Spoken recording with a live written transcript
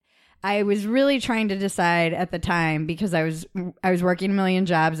I was really trying to decide at the time because I was working a million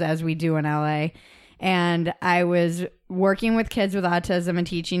jobs as we do in LA, and I was working with kids with autism and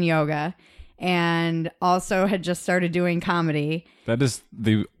teaching yoga, and also had just started doing comedy. That is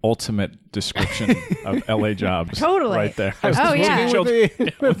the ultimate description of LA jobs. Totally. Right there. Oh, yeah. Children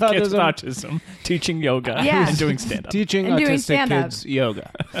with kids with autism, teaching yoga, and doing stand-up. Teaching And doing autistic stand-up. kids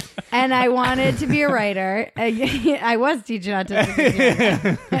yoga. And I wanted to be a writer. I was teaching autistic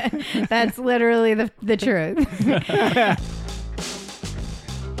kids yoga. That's literally the truth.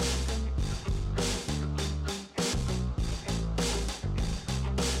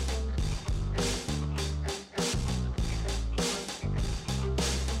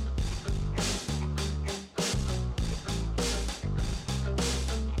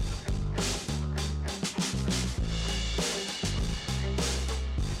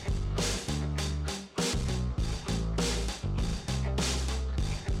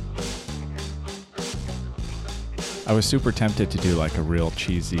 I was super tempted to do like a real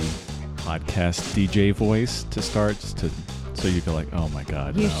cheesy podcast DJ voice to start, so you go like, oh my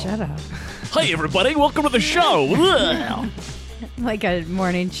God. You no. shut up. Hey everybody, welcome to the show. Like a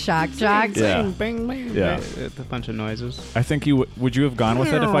morning shock jock. Yeah. Bing, bing, Yeah. A bunch of noises. I think would you have gone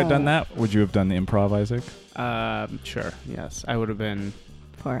with it if I'd done that? Would you have done the improv, Isaac? Sure. Yes, I would have been.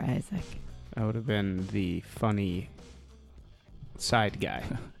 Poor Isaac. I would have been the funny side guy,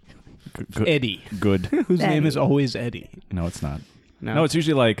 Good. Eddie, Good. whose name Eddie. is always Eddie. No, it's not. No, No, it's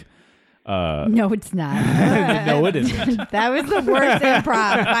usually like. No, it's not. no, it isn't. That was the worst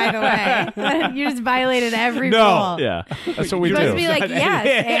improv, by the way. You just violated every rule. Yeah, that's what we You're do. supposed to be like, yes,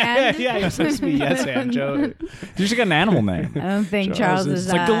 and. yeah, you're supposed to be yes and Joe. You usually got an animal name. I don't think Charles is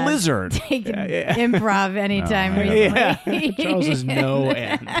It's like the lizard. taking improv anytime No, I recently. Yeah, Charles is no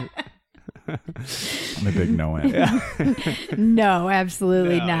and. I'm a big no end. No,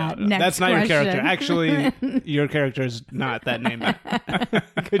 absolutely not. No. Next That's not question. your character. Actually, your character is not that name.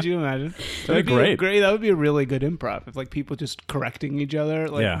 Could you imagine? That'd be great. That would be a really good improv. If like people just correcting each other,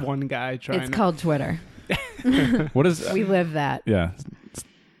 like Yeah. one guy trying. It's called Twitter. What is? We live that. Yeah.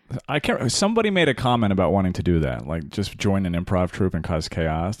 I can't. Somebody made a comment about wanting to do that, like just join an improv troupe and cause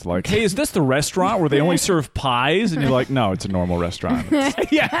chaos. Like, hey, is this the restaurant where they only serve pies? And you're like, no, it's a normal restaurant.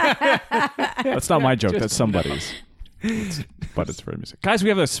 That's not my joke. That's somebody's. But it's very music. Guys, we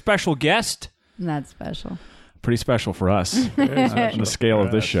have a special guest. Not special. Pretty special for us on the scale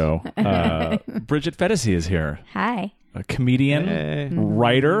of this show. Bridget Fedesi is here. Hi. A comedian, Hey.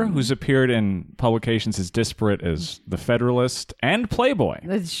 writer who's appeared in publications as disparate as The Federalist and Playboy.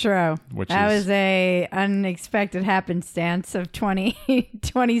 That's true. Which that is- was a unexpected happenstance of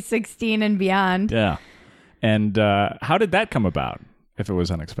 2016 and beyond. Yeah. And how did that come about, if it was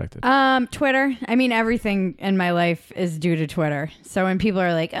unexpected? Twitter. I mean, everything in my life is due to Twitter. So when people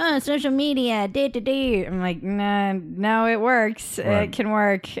are like, "Oh, social media, day-to-day," I'm like, "Nah, no, it works. Right. It can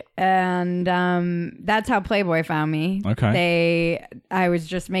work." And that's how Playboy found me. Okay. I was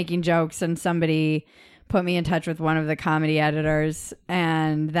just making jokes, and somebody put me in touch with one of the comedy editors,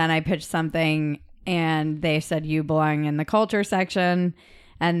 and then I pitched something, and they said, "You belong in the culture section."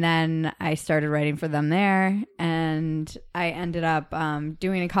 And then I started writing for them there, and I ended up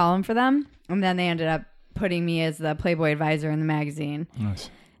doing a column for them. And then they ended up putting me as the Playboy advisor in the magazine.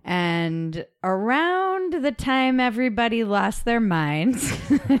 Nice. And around the time everybody lost their minds,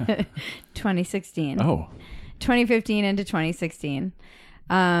 2016. Oh. 2015 into 2016.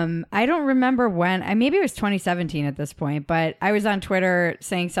 I don't remember when. Maybe it was 2017 at this point, but I was on Twitter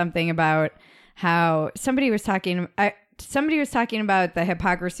saying something about how somebody was talking about the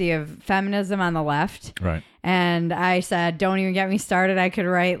hypocrisy of feminism on the left. Right. And I said, don't even get me started. I could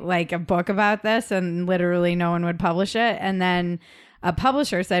write like a book about this and literally no one would publish it. And then a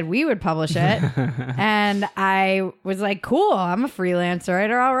publisher said we would publish it. And I was like, cool, I'm a freelance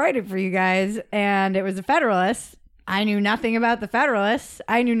writer. I'll write it for you guys. And it was a Federalist. I knew nothing about the Federalists.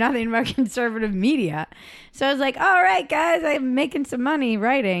 I knew nothing about conservative media. So I was like, all right, guys, I'm making some money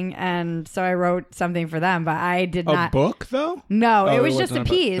writing. And so I wrote something for them, but I did not. A book, though? No, Oh, it it was just a wasn't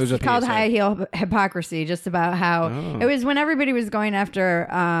a book. It piece was a called piece, High yeah. Heel Hypocrisy, just about how it was when everybody was going after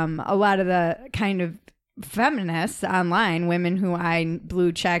a lot of the kind of feminists online, women who I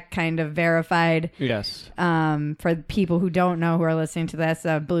blue check kind of verified. Yes. For people who don't know who are listening to this,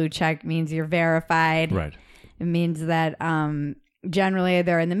 a blue check means you're verified. Right. It means that generally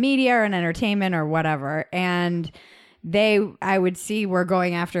they're in the media or in entertainment or whatever. And I would see were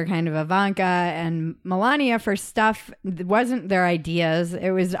going after kind of Ivanka and Melania for stuff that wasn't their ideas.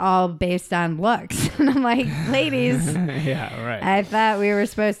 It was all based on looks. And I'm like, ladies, Yeah, right. I thought we were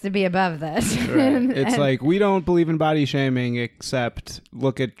supposed to be above this. Right. It's like, we don't believe in body shaming except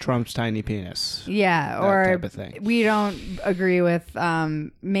look at Trump's tiny penis. Yeah, That or type of thing. we don't agree with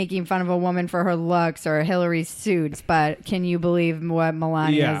making fun of a woman for her looks or Hillary's suits, but can you believe what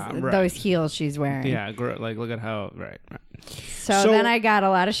Melania's, right. those heels she's wearing? Yeah, like look at how, right. So then I got a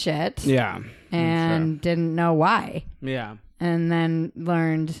lot of shit Yeah. and didn't know why. Yeah. And then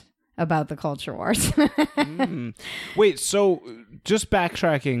learned about the culture wars. Wait, so just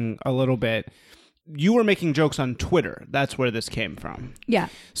backtracking a little bit, you were making jokes on Twitter. That's where this came from. Yeah.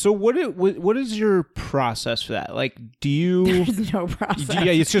 So what is your process for that? Like, do you... There's no process.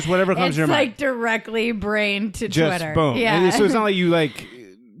 Yeah, it's just whatever comes It's to your like mind. directly brain to Just Twitter. boom. Yeah. And so it's not like you like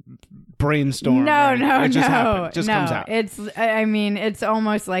brainstorm. No, or no, anything. It just no, happens. It just no. comes out. It's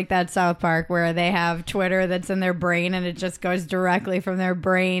almost like that South Park where they have Twitter that's in their brain and it just goes directly from their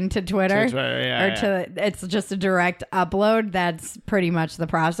brain to Twitter. To Twitter, yeah, or yeah. to it's just a direct upload. That's pretty much the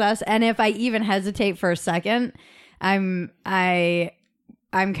process. And if I even hesitate for a second, I'm kind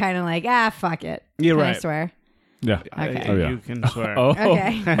of like, fuck it. You're Can I right. swear? Yeah. Okay. Oh, yeah. You can swear. Oh,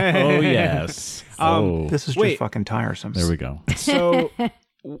 Okay. oh yes. This is Wait. just fucking tiresome. There we go. So,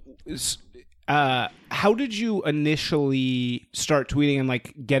 how did you initially start tweeting and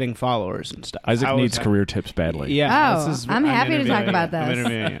like getting followers and stuff? Isaac How was needs that? career tips badly. Yeah. Oh, this is- I'm happy to talk interviewing about you. I'm this.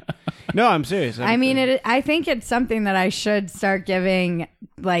 interviewing you. No, I'm serious. I mean, I think it's something that I should start giving,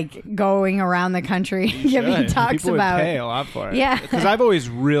 like going around the country, giving Good. talks People about. would pay a lot for it. Yeah. Because I've always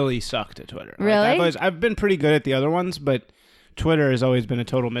really sucked at Twitter. Like, Really? I've been pretty good at the other ones, but Twitter has always been a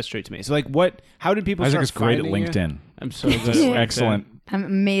total mystery to me. So, like, how did people Isaac start is great at finding you? LinkedIn. I'm so good at LinkedIn. Excellent. I'm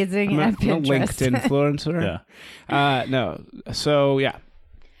amazing I'm at a Pinterest. LinkedIn influencer. Yeah. No. So, yeah.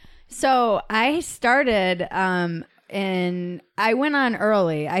 So I started I went on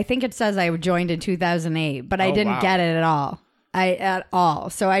early. I think it says I joined in 2008, but I Oh, didn't wow. get it at all.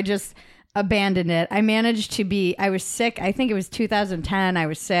 So I just abandoned it. I managed to I was sick. I think it was 2010. I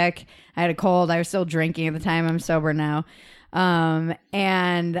was sick. I had a cold. I was still drinking at the time. I'm sober now.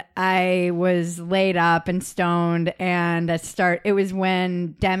 And I was laid up and stoned, and it was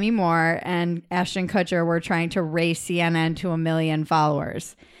when Demi Moore and Ashton Kutcher were trying to race CNN to 1 million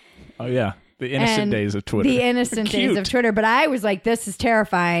followers. Oh yeah. The innocent And days of Twitter. The innocent days of Twitter. But I was like, this is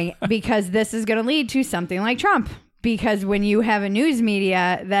terrifying because this is going to lead to something like Trump. Because when you have a news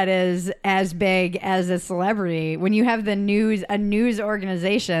media that is as big as a celebrity, when you have a news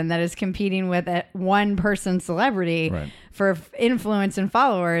organization that is competing with a one person celebrity Right. for influence and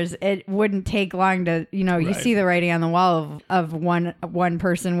followers, it wouldn't take long to, you Right. see the writing on the wall of one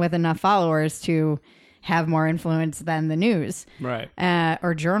person with enough followers to have more influence than the news. Right.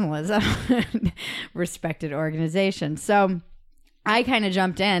 Or journalism, respected organization. So I kind of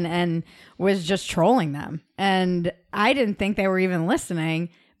jumped in and was just trolling them. And I didn't think they were even listening.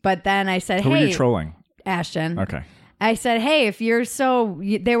 But then I said, Who were hey, you trolling? Ashton. Okay. I said, hey, if you're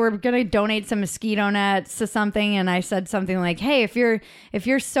they were going to donate some mosquito nets to something. And I said something like, hey, if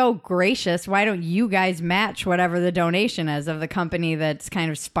you're so gracious, why don't you guys match whatever the donation is of the company that's kind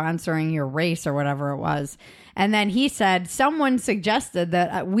of sponsoring your race or whatever it was? And then he said, someone suggested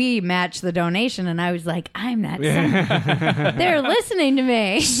that we match the donation. And I was like, I'm that someone. They're listening to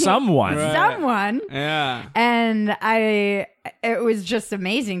me. Someone. Someone. Yeah. And it was just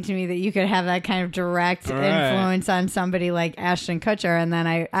amazing to me that you could have that kind of direct influence on somebody like Ashton Kutcher. And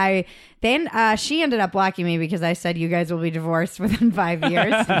then she ended up blocking me because I said, you guys will be divorced within 5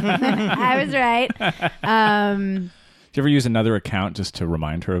 years. I was right. Did you ever use another account just to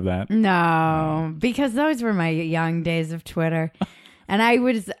remind her of that? No, because those were my young days of Twitter. And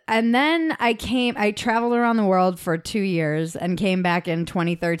then I traveled around the world for 2 years and came back in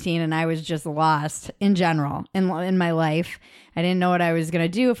 2013, and I was just lost in general in my life. I didn't know what I was going to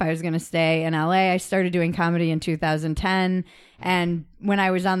do, if I was going to stay in LA. I started doing comedy in 2010. And when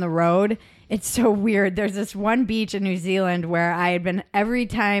I was on the road, it's so weird. There's this one beach in New Zealand where I had been every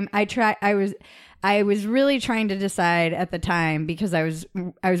time I was really trying to decide at the time because I was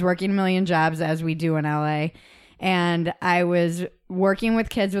working a million jobs as we do in LA, and I was working with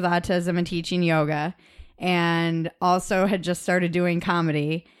kids with autism and teaching yoga, and also had just started doing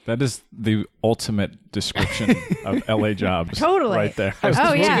comedy. That is the ultimate description of LA jobs. Totally. Right there.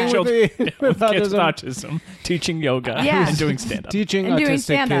 Oh, yeah. Children With with kids with autism. autism, teaching yoga, Yeah. and doing stand-up. Teaching And doing autistic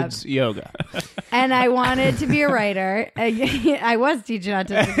stand-up. kids yoga. And I wanted to be a writer. I was teaching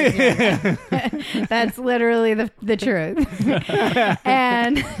autistic kids yoga. That's literally the truth.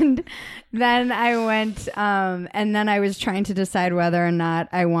 and then I went, and then I was trying to decide whether or not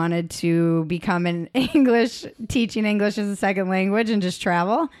I wanted to become teaching English as a second language and just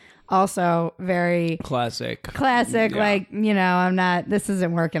travel. Also very Classic. Yeah. Like, this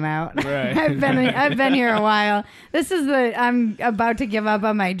isn't working out. Right. I've been here a while. I'm about to give up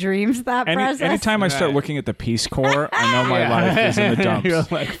on my dreams thought process. Anytime I start looking at the Peace Corps, I know my life is in the dumps. You're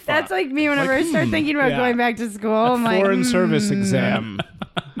like, fuck. That's like me whenever I start thinking about going back to school. I'm like, Foreign service exam.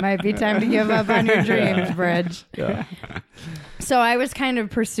 might be time to give up on your dreams, Bridge. Yeah. So I was kind of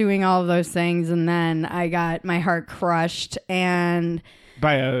pursuing all of those things, and then I got my heart crushed and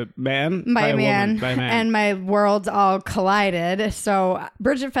By a man? by a man, woman? By a man. and my worlds all collided. So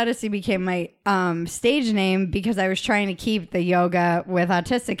Bridget Fedesi became my stage name because I was trying to keep the yoga with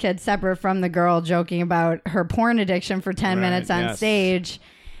autistic kids separate from the girl joking about her porn addiction for 10 minutes on stage.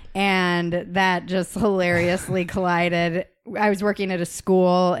 And that just hilariously collided. I was working at a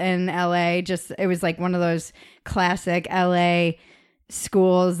school in LA. It was like one of those classic LA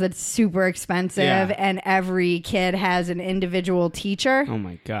schools that's super expensive, and every kid has an individual teacher. Oh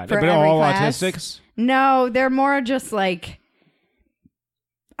my God. For But every all class. autistics? No, they're more just like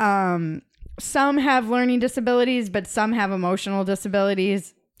some have learning disabilities, but some have emotional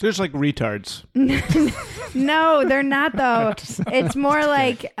disabilities. There's like retards. No, they're not though. It's more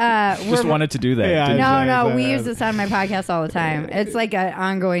like Just wanted to do that. Yeah, didn't you? No, we use this on my podcast all the time. It's like an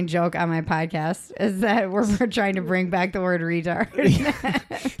ongoing joke on my podcast is that we're trying to bring back the word retard.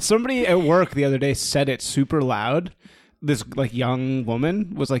 Somebody at work the other day said it super loud. This like young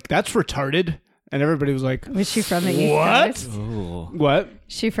woman was like, "That's retarded," and everybody was like, Was she from the East What? Coast? "What?"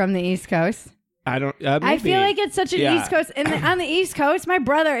 She from the East Coast? I don't. I Maybe. feel like it's such an East Coast. And on the East Coast, my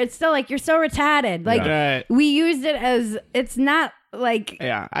brother, it's still like, you're so retarded. Like, Right. we used it as, it's not like,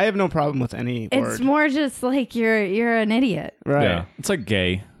 Yeah, I have no problem with any it's word. more just like you're an idiot. Right. Yeah. It's like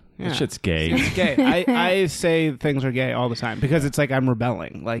gay. Yeah. That shit's gay. It's gay. I say things are gay all the time because it's like I'm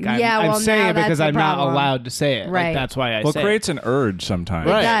rebelling. Like I'm, Yeah, well, I'm saying now it because that's the I'm not problem. allowed to say it. Right. Like, that's why I Well, say it creates an urge sometimes.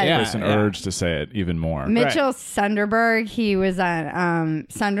 Right, does. yeah, It's an yeah. urge to say it even more. Mitchell Sunderberg, he was on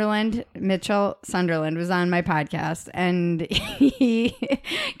Sunderland. Mitchell Sunderland was on my podcast, and he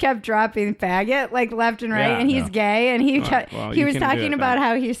kept dropping faggot like left and right, Yeah, and he's yeah. gay, and he well, he you was can do talking it, about man.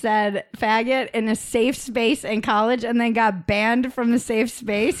 how he said faggot in a safe space in college, and then got banned from the safe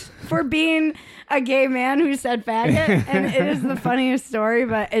space for being a gay man who said faggot, and it is the funniest story,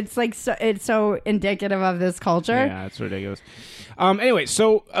 but it's like it's so indicative of this culture. Yeah, it's ridiculous. Anyway,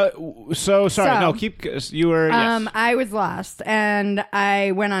 so sorry. So- No, keep. You were. Yes. I was lost, and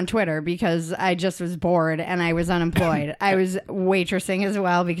I went on Twitter because I just was bored and I was unemployed. I was waitressing as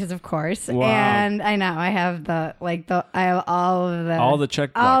well because, of course, Wow. and I know I have I have all the check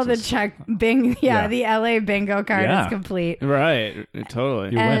all the boxes. check bing. Yeah, Yeah. the LA bingo card Yeah. is complete. Right. Totally.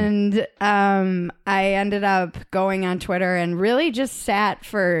 win. And I ended up going on Twitter and really just sat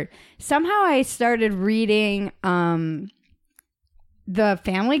for. Somehow I started reading the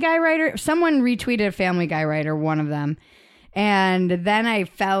Family Guy writer. Someone retweeted a Family Guy writer, one of them. And then I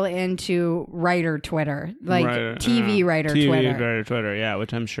fell into writer Twitter, like TV writer TV Twitter. writer Twitter, yeah,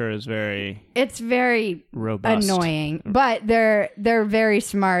 which I'm sure is very It's very robust. annoying, but they're very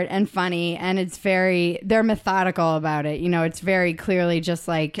smart and funny, and they're methodical about it. You know, it's very clearly just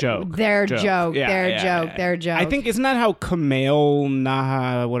like their joke, Yeah, their yeah, joke, yeah. their joke. I think isn't that how Kumail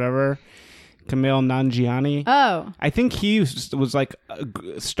Nanjiani? Oh, I think he was like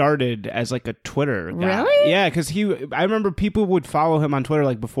started as like a Twitter guy. Really? Yeah, because I remember people would follow him on Twitter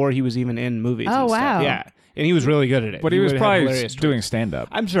like before he was even in movies. Oh, and stuff. wow. Yeah, and he was really good at it. But he was would have probably hilarious doing tweets. stand up.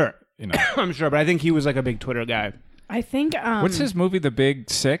 I'm sure. You know. I'm sure, but I think he was like a big Twitter guy. I think. What's his movie, The Big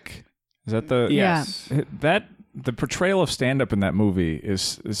Sick? Is that the Yes. The portrayal of stand up in that movie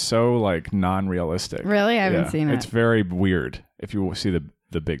is so like non-realistic. Really? I haven't seen it. It's very weird if you see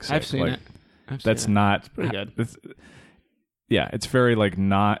the Big Sick. I've seen like, it. That's not pretty good. It's very like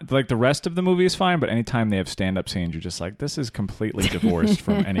not like the rest of the movie is fine, but anytime they have stand-up scenes, you're just like, this is completely divorced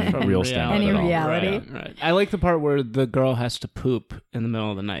from any real stand-up Any at all. reality. Right. I like the part where the girl has to poop in the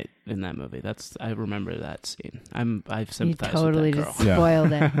middle of the night in that movie. I remember that scene. I've You sympathized totally with that girl. just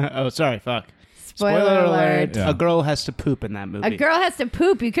spoiled it. Oh, sorry, fuck. Spoiler alert. Yeah. A girl has to poop in that movie. A girl has to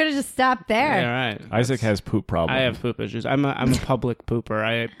poop. You could have just stopped there. Yeah, right. Isaac has poop problems. I have poop issues. I'm a public pooper.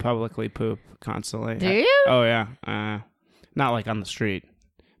 I publicly poop constantly. Do you? Oh yeah. Not like on the street,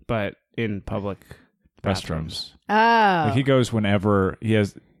 but in public Restrooms. Oh. Like he goes whenever he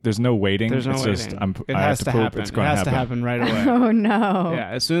has. There's no waiting. There's no it's waiting. just It I have has to to poop. happen. It's It going to has to happen right away. Oh no. Yeah,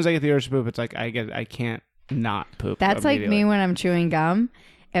 as soon as I get the urge to poop, it's like I can't not poop. That's like immediately. me when I'm chewing gum.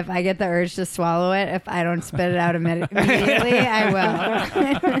 If I get the urge to swallow it, if I don't spit it out immediately,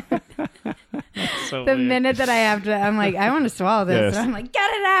 I will. So The weird. minute that I have to, I'm like, I want to swallow this. Yes. And I'm like,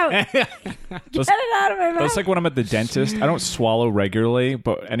 get it out. Get it out of my mouth. That's like when I'm at the dentist. I don't swallow regularly,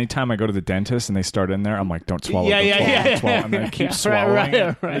 but anytime I go to the dentist and they start in there, I'm like, don't swallow. Yeah, don't yeah, swallow, yeah. don't swallow. And then I keep Right,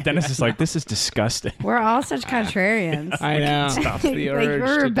 swallowing. right. The dentist is like, this is disgusting. We're all such contrarians. I know. Stop. The Like urge to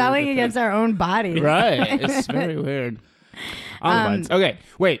we're do rebelling the against our own bodies. thing. Right. It's very weird. Okay,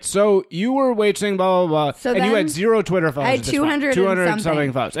 wait. So you were waiting, blah, blah, blah. So and you then had 0 Twitter followers. I had at this point. 200 and 200 something.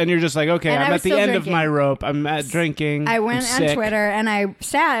 something followers. And you're just like, okay, And I I'm was at the still end of drinking. my rope. I'm at drinking. I went I'm on sick. Twitter and I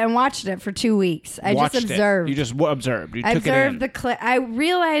sat and watched it for 2 weeks. I Watched just it. observed. You just observed. You I took it observed in. the clip. I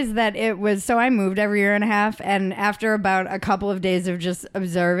realized that it was so I moved every year and a half, and after about a couple of days of just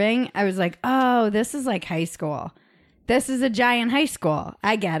observing, I was like, "Oh, this is like high school. This is a giant high school.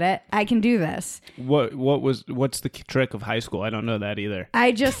 I get it. I can do this." What's the trick of high school? I don't know that either.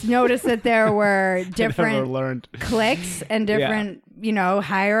 I just noticed that there were I never different learned. cliques and different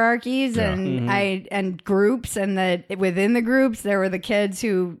hierarchies and and groups, and that within the groups there were the kids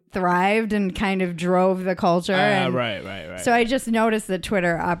who thrived and kind of drove the culture. And Right. so I just noticed that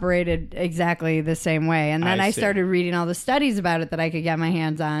Twitter operated exactly the same way, and then I I see. started reading all the studies about it that I could get my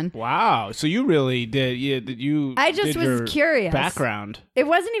hands on. Wow. So you really did. You. I just did was your curious. Background. It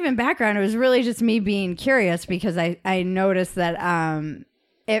wasn't even background; it was really just me being curious because I noticed that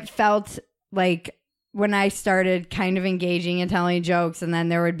it felt like when I started kind of engaging and telling jokes, and then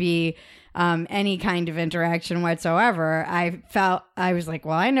there would be any kind of interaction whatsoever, I was like,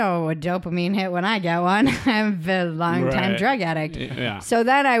 well, I know a dopamine hit when I get one. I'm a long time Right. drug addict. Yeah. So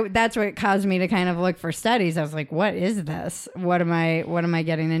then that's what caused me to kind of look for studies. I was like, what is this? What am I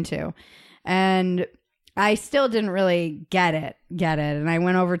getting into? And I still didn't really get it. And I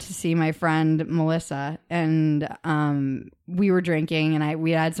went over to see my friend Melissa, and we were drinking, and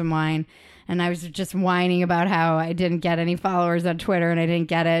we had some wine, and I was just whining about how I didn't get any followers on Twitter, and I didn't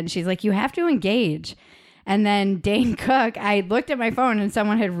get it. And she's like, you have to engage. And then Dane Cook, I looked at my phone, and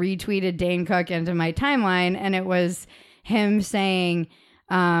someone had retweeted Dane Cook into my timeline, and it was him saying,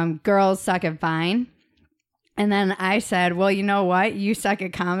 girls suck at Vine. And then I said, well, you know what? You suck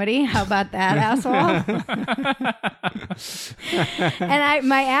at comedy. How about that, asshole? And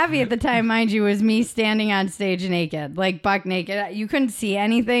my Abby at the time, mind you, was me standing on stage naked, like buck naked. You couldn't see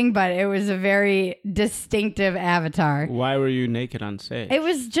anything, but it was a very distinctive avatar. Why were you naked on stage? It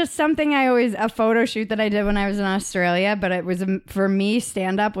was just something a photo shoot that I did when I was in Australia, but it was, for me,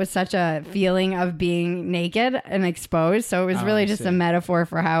 stand-up was such a feeling of being naked and exposed. So it was really I just see. a metaphor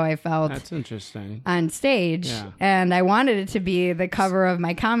for how I felt That's interesting. on stage. Yeah. And I wanted it to be the cover of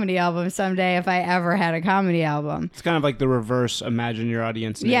my comedy album someday if I ever had a comedy album. It's kind of like the reverse. Imagine your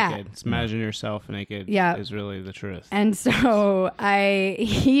audience naked. Yeah. It's imagine yourself naked. Yeah. Is really the truth. And so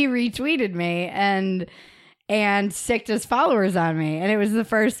he retweeted me and sicked his followers on me. And it was the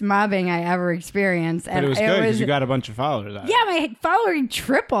first mobbing I ever experienced. But And it was good because you got a bunch of followers out of it. yeah, my following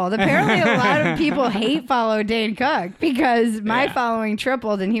tripled. Apparently, a lot of people hate follow Dane Cook because my Yeah. following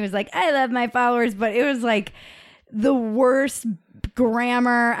tripled, and he was like, I love my followers, but it was like the worst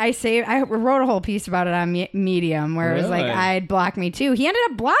grammar. I wrote a whole piece about it on Medium where it was like, Really? I'd block me too. He ended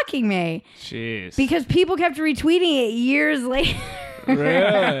up blocking me Jeez. because people kept retweeting it years later.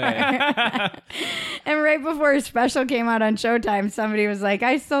 Really? And right before his special came out on Showtime, somebody was like,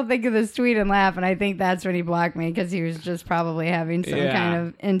 I still think of this tweet and laugh. And I think that's when he blocked me because he was just probably having some Yeah. kind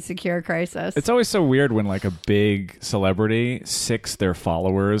of insecure crisis. It's always so weird when like a big celebrity sicks their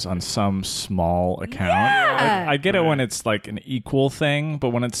followers on some small account. Yeah. I get it when it's like an equal thing, but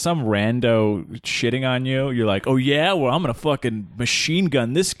when it's some rando shitting on you, you're like, oh yeah, well I'm gonna fucking machine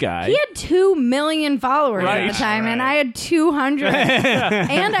gun this guy. He had 2 million followers at Right. the time, and I had 200.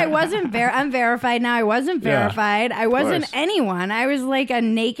 And I wasn't I'm verified now. I wasn't Yeah, verified. I wasn't course. anyone. I was like a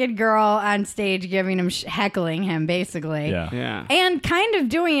naked girl on stage giving him heckling him, basically. Yeah. Yeah. And kind of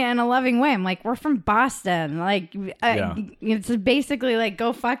doing it in a loving way. I'm like, we're from Boston. Like, it's basically like,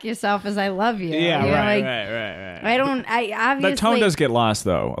 go fuck yourself as I love you. Yeah. You know, Right. like, Right. I obviously. That tone does get lost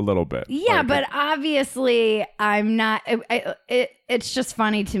though a little bit. Yeah, Like, but obviously I'm not. It's just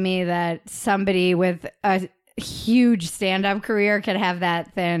funny to me that somebody with a huge stand-up career could have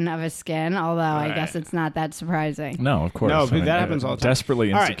that thin of a skin. Although I Right. guess it's not that surprising. no, of course. No, I but mean, that happens all the time.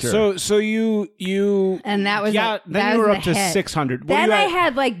 Desperately All right. insecure. So you And that was yeah. a- Then that you was were a up to hit. 600. What Then do you I at?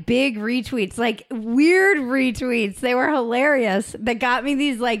 had like big retweets, like weird retweets. They were hilarious. That got me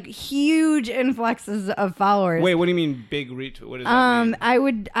these like huge influxes of followers. Wait, what do you mean big retweet? What does that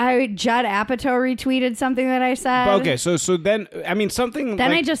mean? Judd Apatow retweeted something that I said. Okay, so then I mean something. Then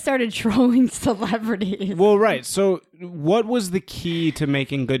like, I just started trolling celebrities. Well, right. So what was the key to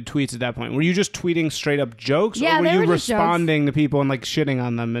making good tweets at that point? Were you just tweeting straight up jokes? Yeah, or they were were you just responding to people and like shitting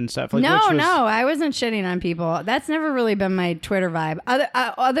on them and stuff? Like, No, which was- no, I wasn't shitting on people. That's never really been my Twitter vibe.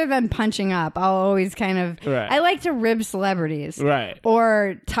 Other than punching up, I'll always kind of. Right. I like to rib celebrities, Right.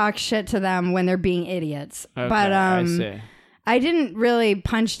 or talk shit to them when they're being idiots. Okay, But I see. I didn't really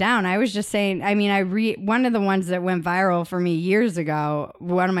punch down. I was just saying. I mean, one of the ones that went viral for me years ago.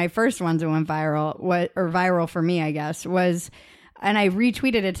 One of my first ones that went viral, viral for me, I guess, was. And I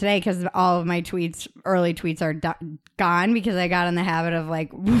retweeted it today because all of my early tweets are gone because I got in the habit of like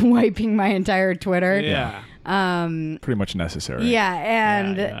wiping my entire Twitter. Yeah. Pretty much necessary. Yeah,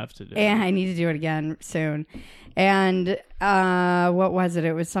 and you have to do and I need to do it again soon. And what was it?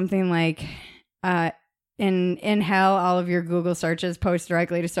 It was something like in hell, all of your Google searches post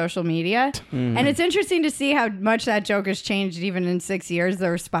directly to social media. And it's interesting to see how much that joke has changed even in 6 years, the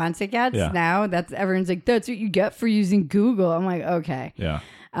response it gets now. That's everyone's like, that's what you get for using Google. I'm like, okay. Yeah.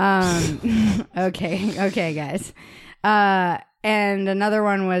 Okay, guys. And another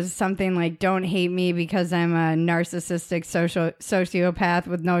one was something like, don't hate me because I'm a narcissistic sociopath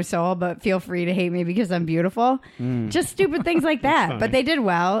with no soul, but feel free to hate me because I'm beautiful. Just stupid things like that. But they did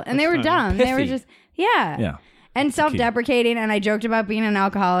well, and they were dumb. They were Pithy. just, yeah. Yeah. And self-deprecating, and I joked about being an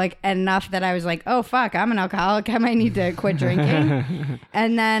alcoholic enough that I was like, oh, fuck, I'm an alcoholic. I might need to quit drinking.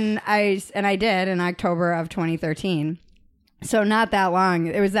 And then I did in October of 2013. So not that long.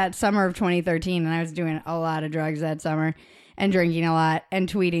 It was that summer of 2013, and I was doing a lot of drugs that summer and drinking a lot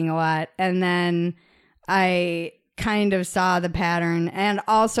and tweeting a lot. And then I kind of saw the pattern and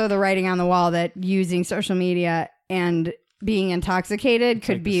also the writing on the wall that using social media and being intoxicated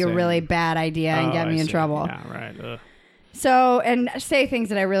could be a really bad idea and get me in trouble. Yeah, right. Ugh. So, and say things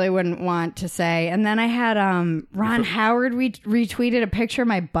that I really wouldn't want to say. And then I had Ron Howard retweeted a picture of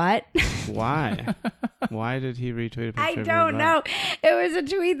my butt. Why? Why did he retweet a picture I of your don't butt? know. It was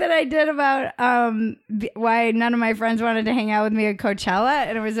a tweet that I did about why none of my friends wanted to hang out with me at Coachella,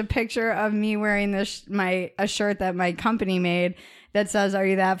 and it was a picture of me wearing a shirt that my company made that says, "Are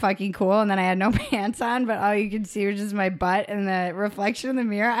you that fucking cool?" And then I had no pants on, but all you could see was just my butt and the reflection in the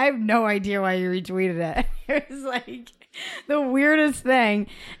mirror. I have no idea why you retweeted it. It was like the weirdest thing,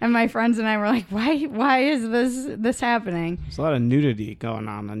 and my friends and I were like, why is this happening? There's a lot of nudity going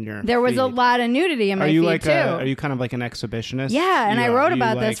on your There was a feed. lot of nudity in my feed too. Are you kind of like an exhibitionist? Yeah, and I wrote You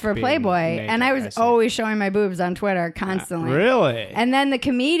about like this for being Playboy, naked, and I was see. always showing my boobs on Twitter constantly. Really? And then the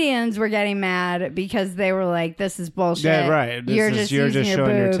comedians were getting mad because they were like, "This is bullshit. Yeah, right. You're You're just using your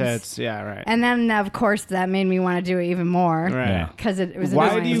showing boobs." your tits. Yeah, right. And then, of course, that made me want to do it even more. Right. Yeah. Because it was Why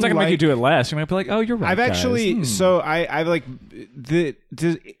annoying. do you It's not gonna make you like- do it less. You might be like, "Oh, you're right." I've actually guys. so I like the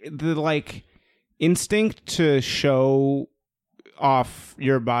like instinct to show off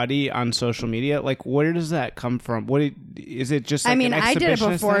your body on social media. Like, where does that come from? Is it just? Like I mean, an I did it exhibitionist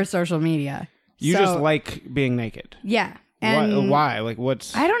before thing? social media. You So, just like being naked. yeah. And Why? Like,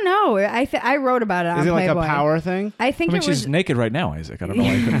 what's? I don't know. I wrote about it on Is it like Playboy. a power thing? I think I mean, it was. she's naked right now, Isaac. I don't know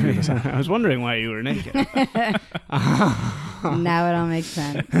why you couldn't figure this out. I was wondering why you were naked. Now it all makes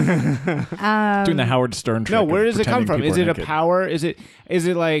sense. Doing the Howard Stern trick. No, of where does it come pretending from? people Is are it a naked. power? Is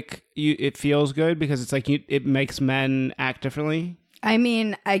it like it feels good because it's like it makes men act differently? I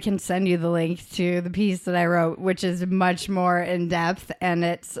mean, I can send you the link to the piece that I wrote, which is much more in depth, and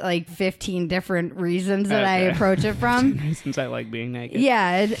it's like 15 different reasons that I Okay. approach it from. Since I like being naked.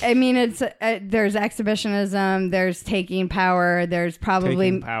 Yeah, I mean, it's there's exhibitionism, there's taking power, there's probably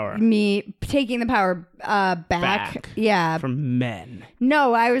Taking power. me taking the power back. Back. Yeah, From men.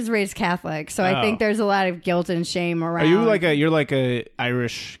 no, I was raised Catholic, so I Oh. think there's a lot of guilt and shame around. Are you you're like a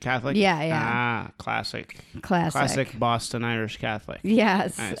Irish Catholic? Yeah, yeah. Ah, classic classic? Boston Irish Catholic.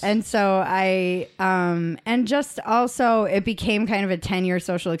 Yes. Nice. And so I and just also it became kind of a 10-year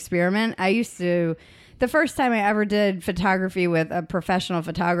social experiment. The first time I ever did photography with a professional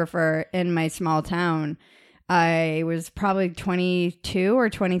photographer in my small town, I was probably 22 or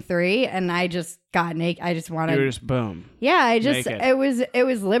 23, and I just got naked. I just wanted You were just boom. Yeah, I just naked. it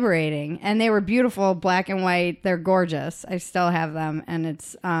was liberating, and they were beautiful, black and white. They're gorgeous. I still have them, and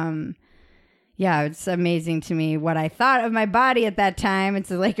it's yeah, it's amazing to me what I thought of my body at that time.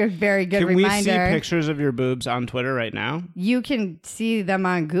 It's like a very good Can reminder. we see pictures of your boobs on Twitter right now? You can see them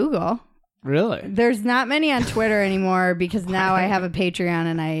on Google. Really? There's not many on Twitter anymore because now I have a Patreon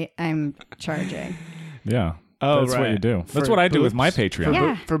and I'm charging. Yeah. Oh, That's what right. you do. That's For what I do with boobs? my For, Patreon.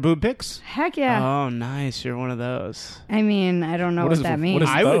 Yeah. for boob pics? Heck yeah. Oh, nice. You're one of those. I mean, I don't know what that means. what is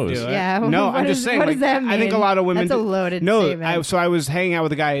I would those? do it. Yeah, No, what I'm is- just saying. what like, does that I think a mean? lot of women. That's a loaded No, statement. so I was hanging out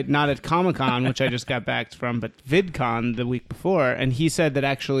with a guy not at Comic-Con, which I just got back from, but VidCon the week before, and he said that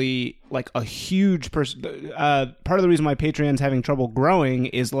actually, like, a huge part of the reason why Patreon's having trouble growing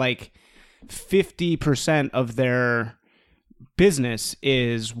is like 50% of their business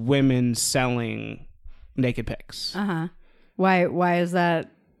is women selling naked pics. Uh-huh. Why is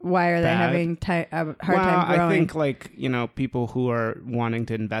that? Why are they Bad. having a hard time growing? I think like, people who are wanting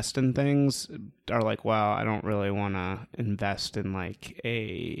to invest in things are like, well, I don't really want to invest in like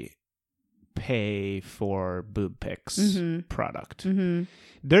a pay for boob pics product. Mm-hmm.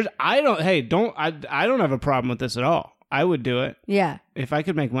 I don't have a problem with this at all. I would do it. Yeah. If I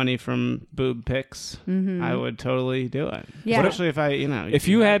could make money from boob pics, I would totally do it. Yeah. Especially if I, If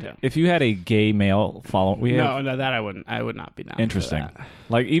you had a gay male follow, no, that I wouldn't. I would not be down. interesting. For that.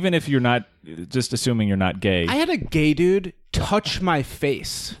 Like even if you're not, just assuming you're not gay. I had a gay dude touch my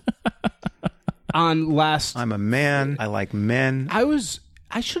face on last. I'm a man. I like men.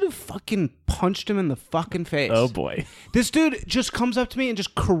 I should have fucking punched him in the fucking face. Oh boy. This dude just comes up to me and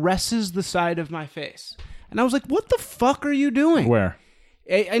just caresses the side of my face. And I was like, what the fuck are you doing? Where?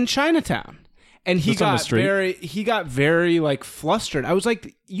 In Chinatown. And he Just on the got street? he got very like flustered. I was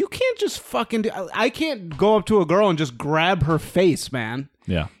like, you can't just fucking I can't go up to a girl and just grab her face, man.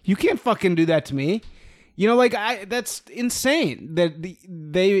 Yeah. You can't fucking do that to me. That's insane. That they,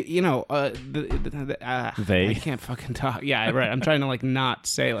 They? I can't fucking talk. Yeah, right. I'm trying to like not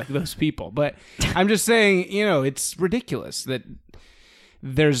say like those people, but I'm just saying, it's ridiculous that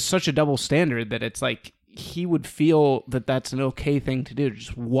there's such a double standard that it's like he would feel that that's an okay thing to do, to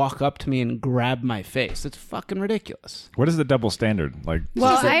just walk up to me and grab my face. It's fucking ridiculous. What is the double standard? Like,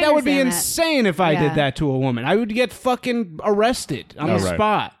 Well, I That would be understand that. insane if I Yeah. did that to a woman. I would get fucking arrested on Oh, the right.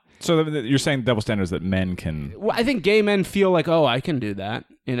 spot. so you're saying double standards that men can? Well, I think gay men feel like, oh, I can do that.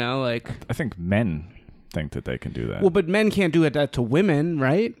 Like, I think men think that they can do that. well, but men can't do that to women,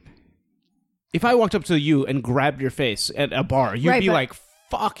 right? If I walked up to you and grabbed your face at a bar, you'd Right, be but- like,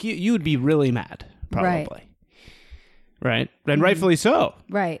 fuck you. You would be really mad, Right. probably. Right? And rightfully so.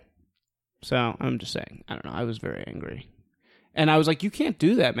 Right. So I'm just saying, I don't know. I was very angry. And I was like, you can't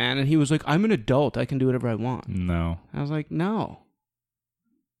do that, man. And he was like, I'm an adult. I can do whatever I want. No. I was like, no.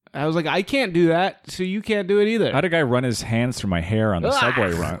 I was like, I can't do that, so you can't do it either. I had a guy run his hands through my hair on the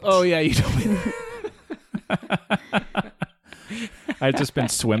subway run. Oh, yeah, you told me. I had just been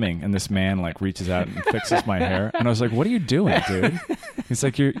swimming, and this man like reaches out and fixes my hair, and I was like, "What are you doing, dude?" He's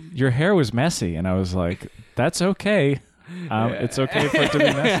like, "Your hair was messy," and I was like, "That's okay. It's okay for it to be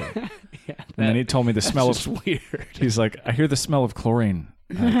messy." And then he told me the smell of weird. He's like, "I hear the smell of chlorine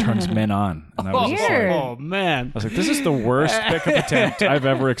turns men on," and I was just like, Weird. Oh, man. I was like, "This is the worst pickup attempt I've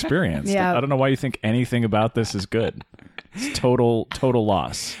ever experienced. Yeah. I don't know why you think anything about this is good. It's total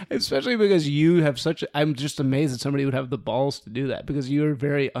loss." Especially because you have I'm just amazed that somebody would have the balls to do that, because you're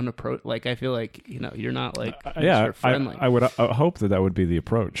very unapproachable. Like, I feel like, you're not like Yeah, friendly. I would hope that would be the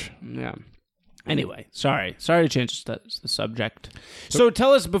approach. Yeah. Anyway, sorry to change the subject. So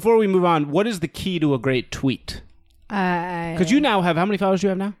tell us, before we move on, what is the key to a great tweet? Because you now have, how many followers do you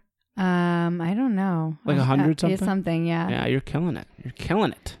have now? I don't know. Like 100 something? Something, yeah. Yeah, you're killing it. You're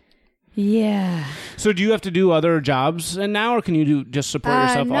killing it. Yeah. So do you have to do other jobs and now, or can you just support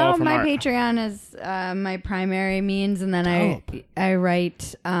yourself no, all from my art? Patreon is my primary means, and then I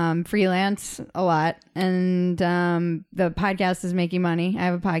write freelance a lot, and the podcast is making money. I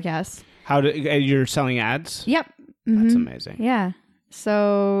have a podcast. You're selling ads? Yep. That's Mhm. amazing. Yeah.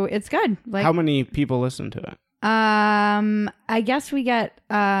 So it's good. Like, How many people listen to it? I guess we get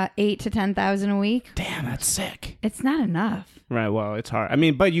 8,000 to 10,000 a week. Damn, that's sick. It's not enough. Right, well, it's hard. I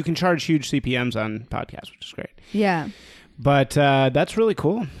mean, but you can charge huge CPMs on podcasts, which is great. Yeah. But that's really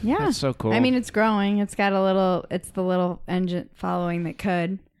cool. Yeah. That's so cool. I mean, it's growing. It's got it's the little engine following that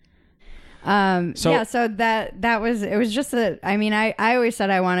could. So that was, it was just I always said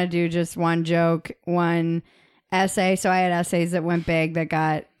I want to do just one joke, one essay. So I had essays that went big, that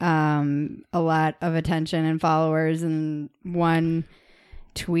got a lot of attention and followers, and one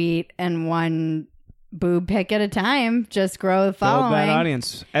tweet and one boob pic at a time, just grow the following. Build that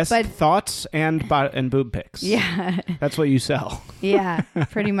audience. Thoughts and boob pics. Yeah. That's what you sell. Yeah,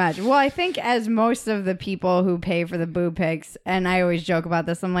 pretty much. Well, I think as most of the people who pay for the boob pics, and I always joke about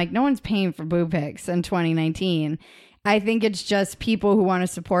this, I'm like, no one's paying for boob pics in 2019. I think it's just people who want to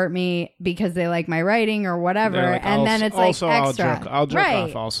support me because they like my writing or whatever, They're like, and then it's like also, extra. I'll jerk right.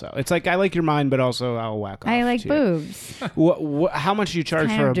 off also. It's like I like your mind, but also I'll whack off. I like too. boobs. How much do you charge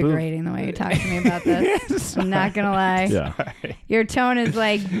Kind for of a boob? degrading the way you talk to me about this. I'm not gonna lie. Yeah. Your tone is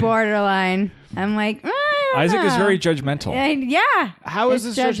like borderline. I'm like, I don't Isaac is know. very judgmental. Yeah. How is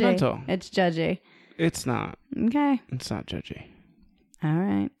It's this judgy. judgmental? It's judgy. It's not. Okay. It's not judgy. All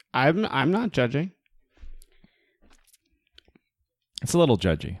right. I'm not judging. It's a little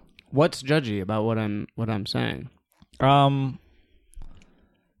judgy. What's judgy about what I'm saying?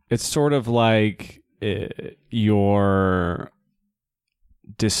 It's sort of like you're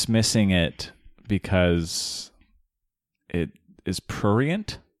dismissing it because it is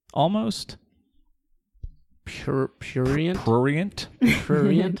prurient, almost. Prurient? Prurient.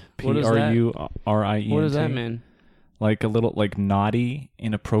 Prurient? What is that? P-R-U-R-I-E-N-T. What does that mean? Like a little, like naughty,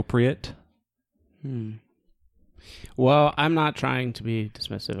 inappropriate. Well, I'm not trying to be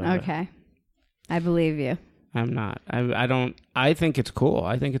dismissive of it. Okay. I believe you. I'm not. I don't. I think it's cool.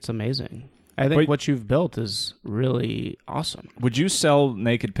 I think it's amazing. I think Wait. what you've built is really awesome. Would you sell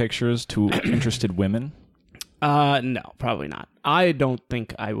naked pictures to interested women? No, probably not. I don't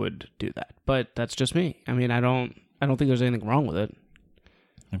think I would do that, but that's just me. I mean, I don't think there's anything wrong with it.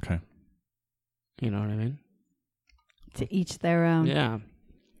 Okay. You know what I mean? To each their own. Yeah.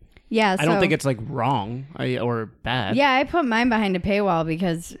 Yeah. I don't think it's like wrong or bad. Yeah, I put mine behind a paywall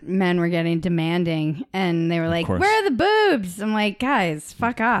because men were getting demanding and they were like, course. where are the boobs? I'm like, guys,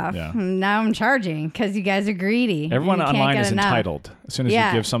 fuck off. Yeah. Now I'm charging because you guys are greedy. and Everyone you can't online get is enough. entitled. As soon as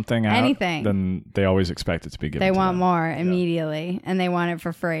Yeah, you give something out, anything. then they always expect it to be given They to want them. more immediately and they want it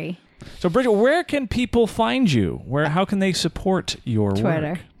for free. So, Bridget, where can people find you? How can they support your Twitter.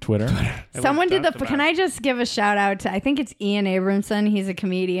 work? Twitter. Someone did talked can about I just give a shout out to, I think it's Ian Abramson. He's a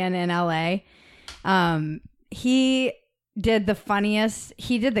comedian in LA. He did the funniest,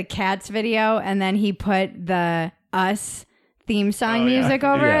 he did the Cats video and then he put the Us theme song music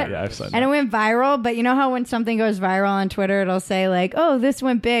over Yeah, it. yeah, I've seen And that. it went viral, but you know how when something goes viral on Twitter, it'll say like, "Oh, this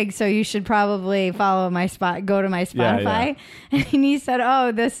went big, so you should probably follow my go to my Yeah, Spotify." And he said,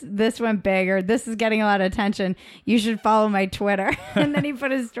 "Oh, this went big, or this is getting a lot of attention. You should follow my Twitter." And then he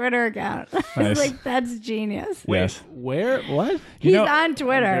put his Twitter account. I Nice. was like, "That's genius." Yes. Where? What? He's know- on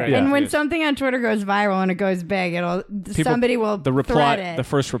Twitter, very and when confused. something on Twitter goes viral and it goes big, somebody will The reply, thread it. the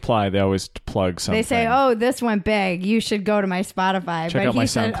first reply, they always plug something. They say, "Oh, this went big. You should go to my Spotify." Check but out he my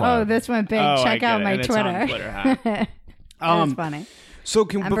said, SoundCloud. "Oh, this went big. Oh, I Check get out it. my And it's on Twitter." Twitter, huh? That's funny. So I'm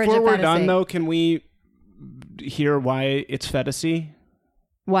before Bridget we're done Fetisi. though, can we hear why it's Fetisi?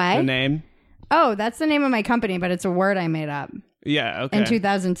 Why? The name? Oh, that's the name of my company, but it's a word I made up Yeah. Okay. in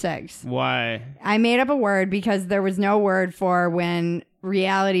 2006. Why? I made up a word because there was no word for when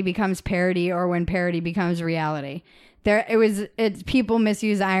reality becomes parody or when parody becomes reality. It's people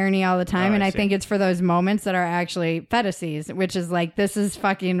misuse irony all the time, Oh, and I I see. think it's for those moments that are actually fantasies, which is like, this is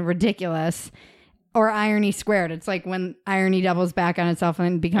fucking ridiculous. Or irony squared. It's like when irony doubles back on itself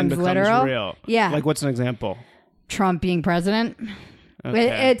and becomes literal. real. Yeah. Like what's an example? Trump being president.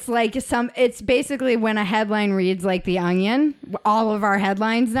 Okay. It's like it's basically when a headline reads like The Onion. All of our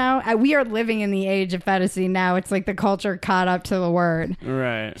headlines now, we are living in the age of fantasy now. It's like the culture caught up to the word.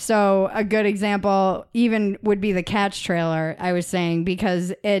 Right. So a good example even would be the Cats trailer I was saying,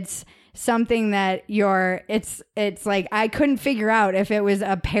 because it's something that it's like I couldn't figure out if it was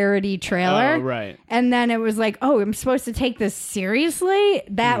a parody trailer. Oh, right. And then it was like, oh, I'm supposed to take this seriously?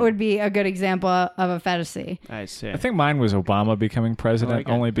 That would be a good example of a fantasy. I see. I think mine was Obama becoming president,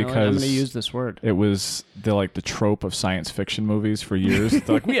 only I'm because going to use this word. it was the trope of science fiction movies for years.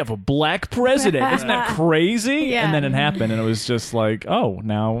 They're like, we have a black president. Isn't that crazy? Yeah. And then it happened, and it was just like, oh,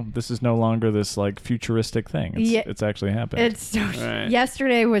 now this is no longer this like futuristic thing. It's actually happened. It's so Right.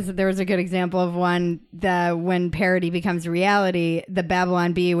 yesterday there was a good example of when parody becomes reality. The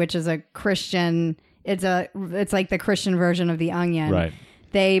Babylon Bee, which is a Christian, it's like the Christian version of The Onion. Right.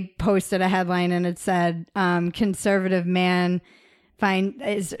 They posted a headline and it said, "Conservative man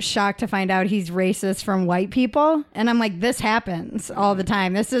is shocked to find out he's racist from white people." And I'm like, this happens all the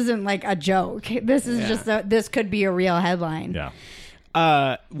time. This isn't like a joke. This is just this could be a real headline. Yeah.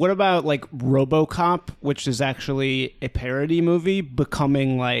 What about like RoboCop, which is actually a parody movie,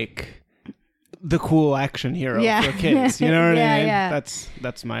 becoming like the cool action hero Yeah. for kids? You know what Yeah, I mean? yeah.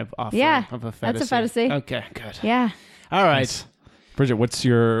 That's my offer Yeah, of a fantasy. that's a fantasy. Okay, good. Yeah. All right. Nice. Bridget, what's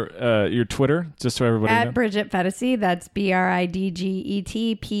your Twitter? Just so everybody At knows. Bridget Fetisi, that's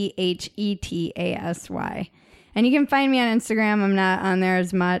BridgetPhetasy. And you can find me on Instagram. I'm not on there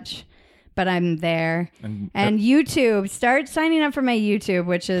as much, but I'm there. And YouTube, start signing up for my YouTube,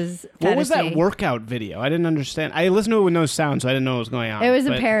 which is What was that fantasy. workout video? I didn't understand. I listened to it with no sound, so I didn't know what was going on. It was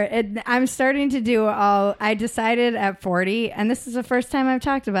but- a parrot. I'm starting to do I decided at 40, and this is the first time I've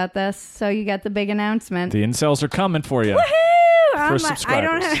talked about this, so you got the big announcement. The incels are coming for you. Woohoo! I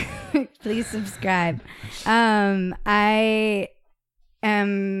don't have. Please subscribe. I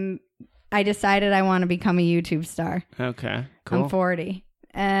decided I want to become a YouTube star. Okay, cool. I'm 40.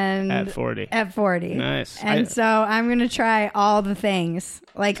 And At 40. At 40. Nice. And so I'm going to try all the things,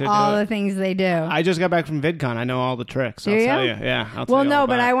 like To do all it. the things they do. I just got back from VidCon. I know all the tricks. Do I'll you? tell you. Yeah. I'll tell Well, you all no,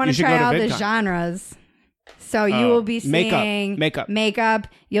 but about I it. want You to should try go to all the VidCon. genres. So you Oh, will be makeup, seeing makeup.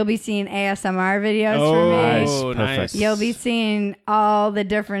 You'll be seeing ASMR videos Oh, from me. Nice. nice. Perfect. You'll be seeing all the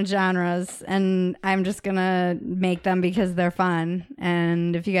different genres, and I'm just gonna make them because they're fun.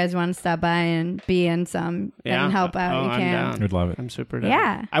 And if you guys want to stop by and be in some and help out, you I'm can. down. We'd love it. I'm super down.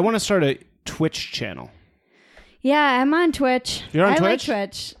 Yeah. I want to start a Twitch channel. Yeah, I'm on Twitch. You're on I Twitch? like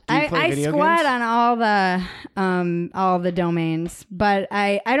Twitch. Do you play I video squat games? on all the domains, but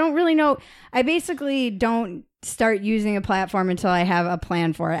I don't really know. I basically don't start using a platform until I have a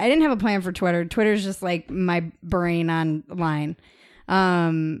plan for it. I didn't have a plan for Twitter. Twitter's just like my brain online.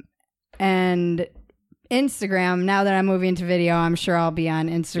 And Instagram, now that I'm moving to video, I'm sure I'll be on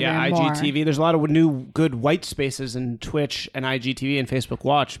Instagram Yeah, more. IGTV. There's a lot of new good white spaces in Twitch and IGTV and Facebook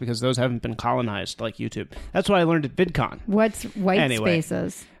Watch because those haven't been colonized like YouTube. That's what I learned at VidCon. What's white Anyway.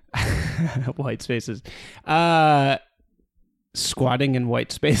 spaces? White spaces. Squatting in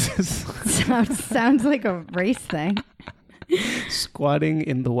white spaces. Sounds like a race thing. Squatting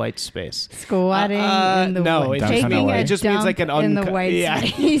in the white space. Squatting in the no, white. it just Taking Taking LA. a It just means dump like an in the unco- white yeah.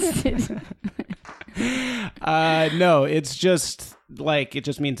 space. No, it's just like it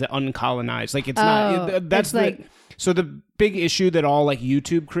just means uncolonized. Like it's Oh, not. That's it's like- so the big issue that all like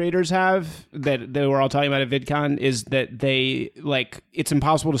YouTube creators have that they were all talking about at VidCon is that they like it's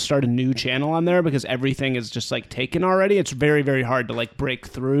impossible to start a new channel on there because everything is just like taken already. It's very very hard to like break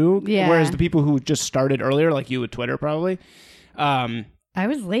through. Yeah. Whereas the people who just started earlier, like you with Twitter, probably. I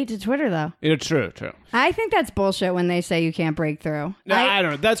was late to Twitter though. It's true. I think that's bullshit when they say you can't break through. No, I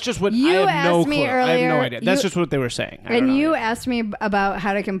don't know. That's just what You I have no asked me clue. I have no earlier- idea. That's you- just what they were saying. I don't And know you either. asked me about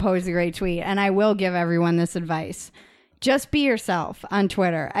how to compose a great tweet, and I will give everyone this advice. Just be yourself on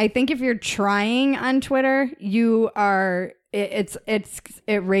Twitter. I think if you're trying on Twitter, you are it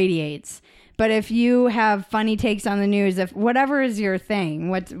radiates. But if you have funny takes on the news, if whatever is your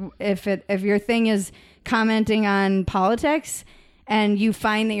thing, if your thing is commenting on politics and you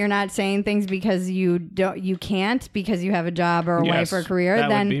find that you're not saying things because you can't because you have a job or a Yes, wife or a career, that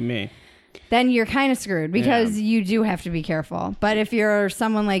then would be me. then you're kind of screwed because you do have to be careful. But if you're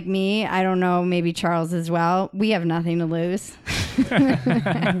someone like me, I don't know, maybe Charles as well, we have nothing to lose.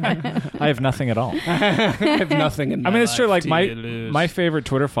 I have nothing at all. I have nothing in my I mean, it's true. life Like to lose. my favorite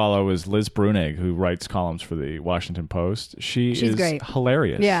Twitter follow is Liz Brunig, who writes columns for the Washington Post. She's great.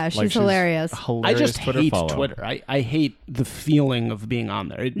 hilarious. Yeah, she's hilarious. a I hilarious just Twitter hate follow. Twitter. I hate the feeling of being on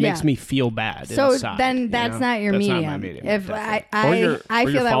there. It makes me feel bad. So inside, then you that's know? not your That's medium. Not my medium. If definitely. I Or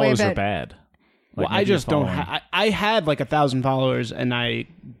feel your that way follows are about bad. Well, Like, I maybe you're just don't. following- I had like 1,000 followers, and I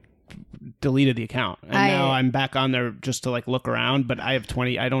deleted the account, and now I'm back on there just to like look around. But I have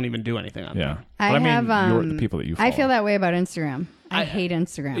 20. I don't even do anything on Yeah. I But mean, have the people that you follow. I feel that way about Instagram. I hate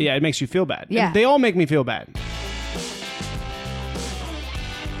Instagram. there. Yeah, it makes you feel bad. Yeah. And they all make me feel bad.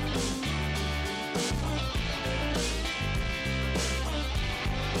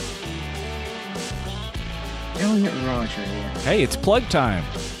 Elliot Roger here. Hey, it's plug time.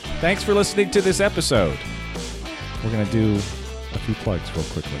 Thanks for listening to this episode. We're going to do a few plugs real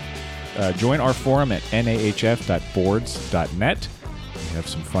quickly. Join our forum at nahf.boards.net. We have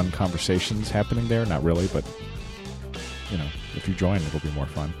some fun conversations happening there. Not really, but, you know, if you join, it'll be more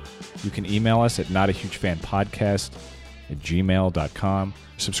fun. You can email us at notahugefanpodcast@gmail.com.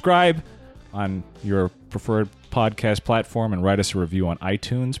 Subscribe on your preferred podcast platform and write us a review on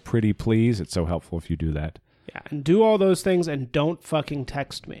iTunes. Pretty please. It's so helpful if you do that. Yeah, and do all those things, and don't fucking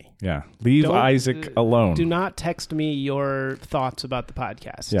text me. Yeah. Leave Don't- Isaac alone. Do not text me your thoughts about the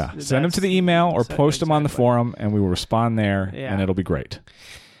podcast. Yeah. Send them to the email or post them on the exactly. forum, and we will respond there, Yeah. and it'll be great.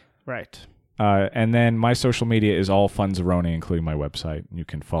 Right. And then my social media is all Funzaroni, including my website. You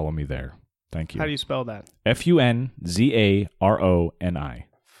can follow me there. Thank you. How do you spell that? Funzaroni.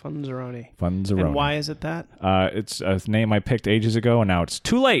 Funzaroni. Funzaroni. And why is it that? It's a name I picked ages ago, and now it's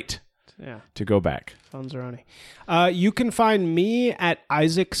too late Yeah. to go back. Funzaroni. You can find me at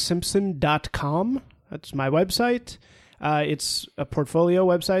isaacsimpson.com. That's my website. It's a portfolio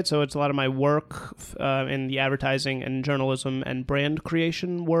website, so it's a lot of my work in the advertising and journalism and brand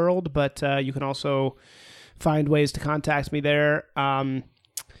creation world, but you can also find ways to contact me there.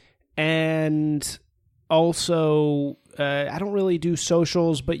 And also, I don't really do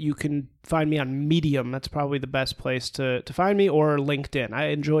socials, but you can find me on Medium. That's probably the best place to find me, or LinkedIn. I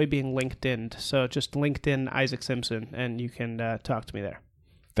enjoy being LinkedIn'd, so just LinkedIn Isaac Simpson, and you can talk to me there.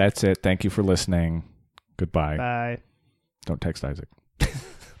 That's it. Thank you for listening. Goodbye. Bye. Don't text Isaac.